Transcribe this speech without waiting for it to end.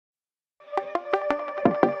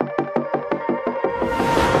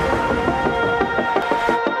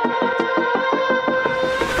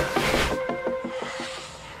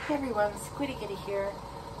everyone, Squiddy Kitty here.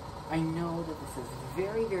 I know that this is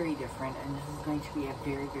very, very different, and this is going to be a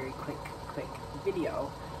very, very quick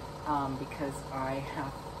video because I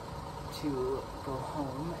have to go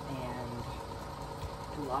home and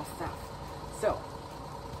do a lot of stuff. So,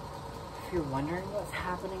 if you're wondering what's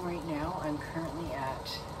happening right now, I'm currently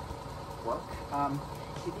at work.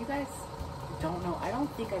 If you guys don't know, I don't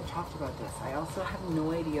think I've talked about this. I also have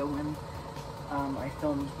no idea when I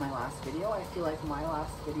filmed my last video. I feel like my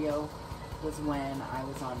last video was when I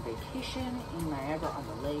was on vacation in Niagara on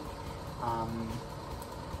the lake. I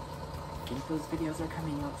think those videos are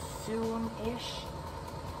coming out soon-ish.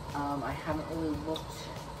 I haven't really looked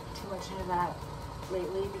too much into that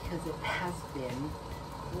lately because it has been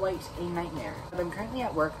quite a nightmare. But I'm currently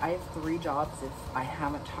at work. I have 3 jobs if I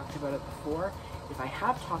haven't talked about it before. If I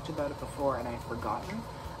have talked about it before and I've forgotten,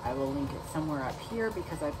 I will link it somewhere up here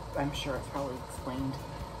because I'm sure it's probably explained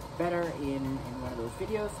better in one of those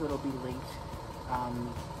videos, so it'll be linked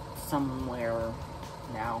somewhere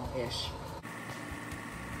now-ish.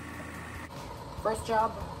 First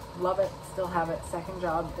job, love it, still have it. Second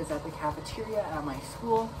job is at the cafeteria at my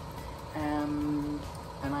school, and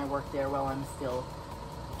I work there while I'm still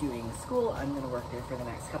doing school. I'm going to work there for the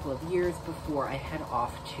next couple of years before I head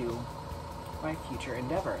off to my future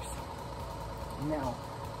endeavors. Now,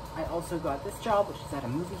 I also got this job, which is at a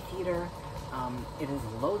movie theater. It is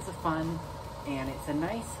loads of fun, and it's a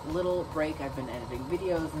nice little break. I've been editing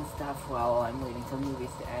videos and stuff while I'm waiting for movies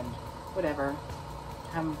to end, whatever,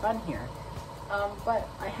 having fun here. But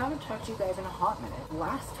I haven't talked to you guys in a hot minute.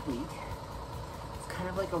 Last week, it's kind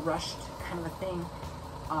of like a rushed kind of a thing.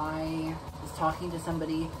 I was talking to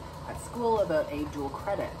somebody at school about a dual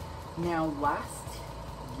credit. Now, last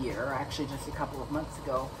year, actually just a couple of months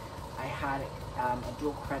ago, I had a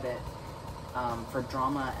dual credit for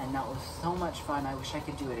drama, and that was so much fun. I wish I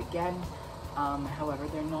could do it again. However,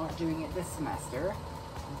 they're not doing it this semester.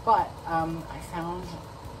 But I found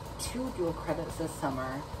 2 dual credits this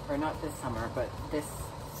summer, or not this summer, but this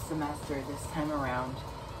semester, this time around,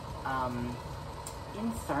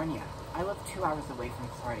 in Sarnia. I live 2 hours away from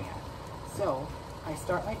Sarnia. So I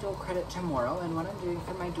start my dual credit tomorrow, and what I'm doing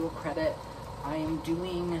for my dual credit, I am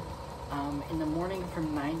doing in the morning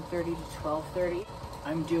from 9:30 to 12:30,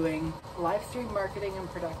 I'm doing live stream marketing and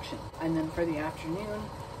production. And then for the afternoon,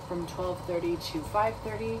 from 12:30 to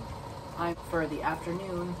 5:30, for the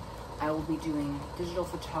afternoon, I will be doing digital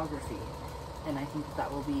photography. And I think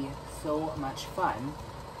that will be so much fun.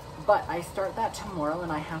 But I start that tomorrow,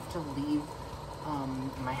 and I have to leave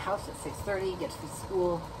my house at 6:30, get to the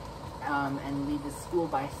school, and leave the school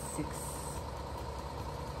by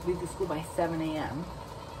 7 a.m.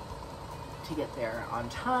 to get there on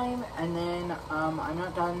time, and then I'm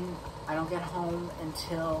not done. I don't get home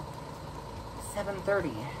until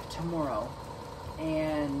 7:30 tomorrow,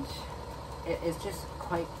 and it is just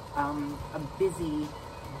quite a busy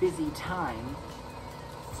time.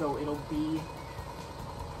 So it'll be.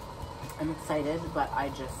 I'm excited, but I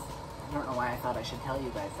don't know why I thought I should tell you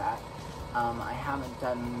guys that. I haven't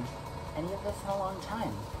done any of this in a long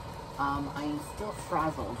time. I am still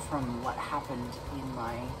frazzled from what happened in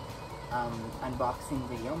my unboxing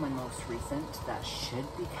video, my most recent, that should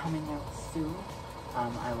be coming out soon.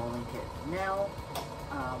 I will link it now.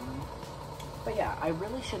 But yeah, I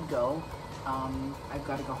really should go. I've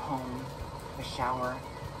got to go home, have a shower,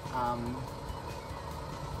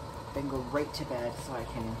 then go right to bed so I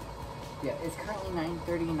can, yeah, it's currently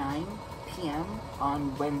 9:39 p.m.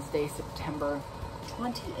 on Wednesday, September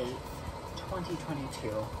 28th,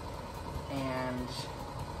 2022. And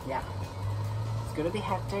yeah, it's gonna be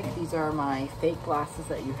hectic. These are my fake glasses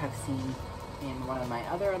that you have seen in one of my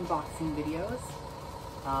other unboxing videos.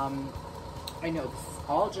 I know this is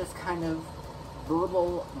all just kind of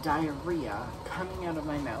verbal diarrhea coming out of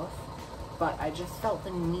my mouth, but I just felt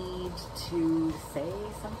the need to say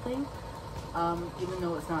something, even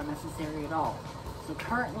though it's not necessary at all. So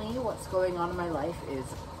currently what's going on in my life is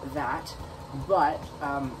that, but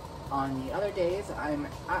on the other days, I'm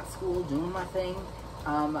at school doing my thing.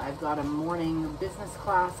 I've got a morning business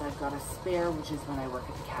class. I've got a spare, which is when I work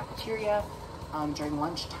at the cafeteria. During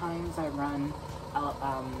lunch times, I run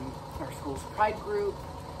our school's pride group,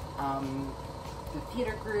 the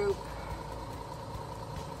theater group.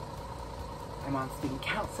 I'm on student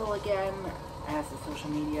council again as a social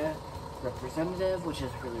media representative, which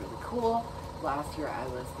is really, really cool. Last year, I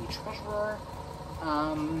was the treasurer.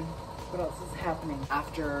 What else is happening?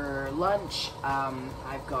 After lunch,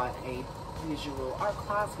 I've got a visual art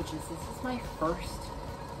class, this is my first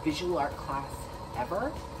visual art class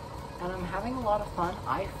ever, and I'm having a lot of fun.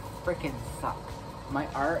 I freaking suck. My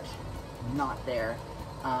art, not there.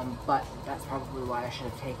 but that's probably why I should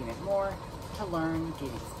have taken it more, to learn,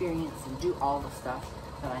 gain experience, and do all the stuff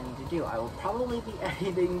that I need to do. I will probably be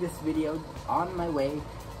editing this video on my way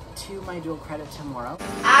to my dual credit tomorrow.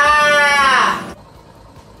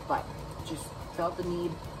 But just felt the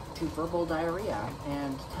need to verbal diarrhea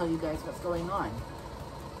and tell you guys what's going on.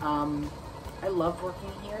 I love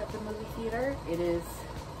working here at the movie theater. It is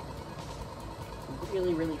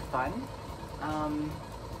really, really fun.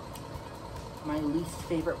 My least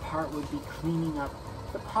favorite part would be cleaning up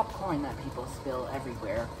the popcorn that people spill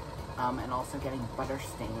everywhere, and also getting butter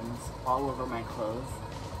stains all over my clothes.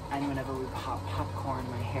 And whenever we pop popcorn,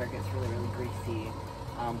 my hair gets really, really greasy,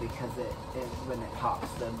 because when it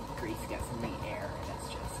pops, the grease gets in the air, and it's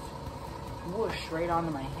just whoosh right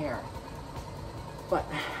onto my hair. But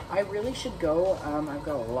I really should go. I've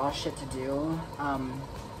got a lot of shit to do.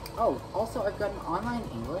 Oh, also I've got an online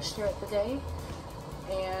English throughout the day,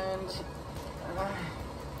 and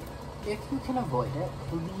if you can avoid it,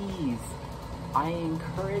 please, I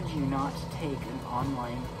encourage you not to take an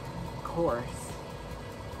online course.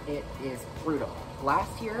 It is brutal.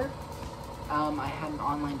 Last year, I had an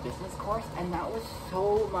online business course, and that was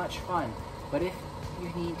so much fun. But if you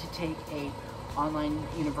need to take a online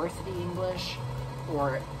university English,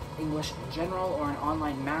 or English in general, or an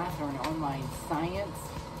online math, or an online science,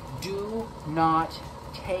 do not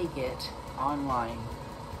take it online.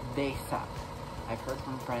 They suck. I've heard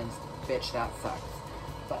from friends, bitch, that sucks.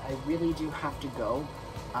 But I really do have to go.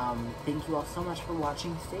 Thank you all so much for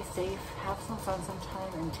watching. Stay safe, have some fun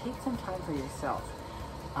sometime, and take some time for yourself.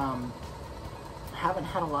 Haven't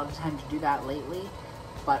had a lot of time to do that lately,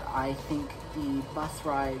 but I think the bus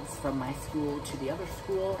rides from my school to the other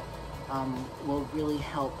school will really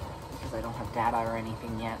help, because I don't have data or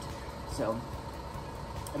anything yet. So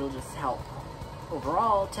it'll just help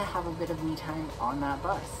overall to have a bit of me time on that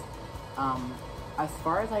bus. As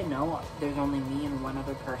far as I know, there's only me and one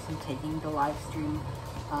other person taking the live stream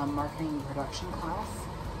marketing and production class,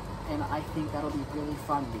 and I think that'll be really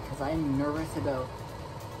fun, because I'm nervous about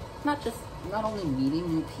not only meeting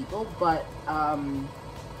new people, but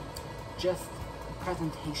just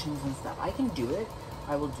presentations and stuff. I can do it,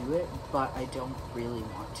 I will do it, but I don't really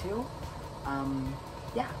want to.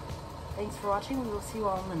 Yeah, thanks for watching. We will see you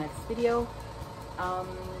all in the next video.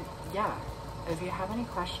 Yeah, if you have any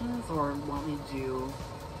questions or want me to do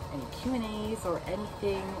any Q&As or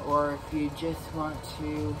anything, or if you just want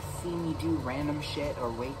to see me do random shit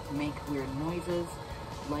or make weird noises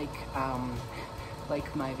like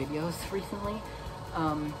my videos recently,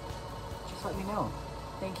 just let me know.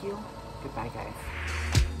 Thank you. Goodbye, guys.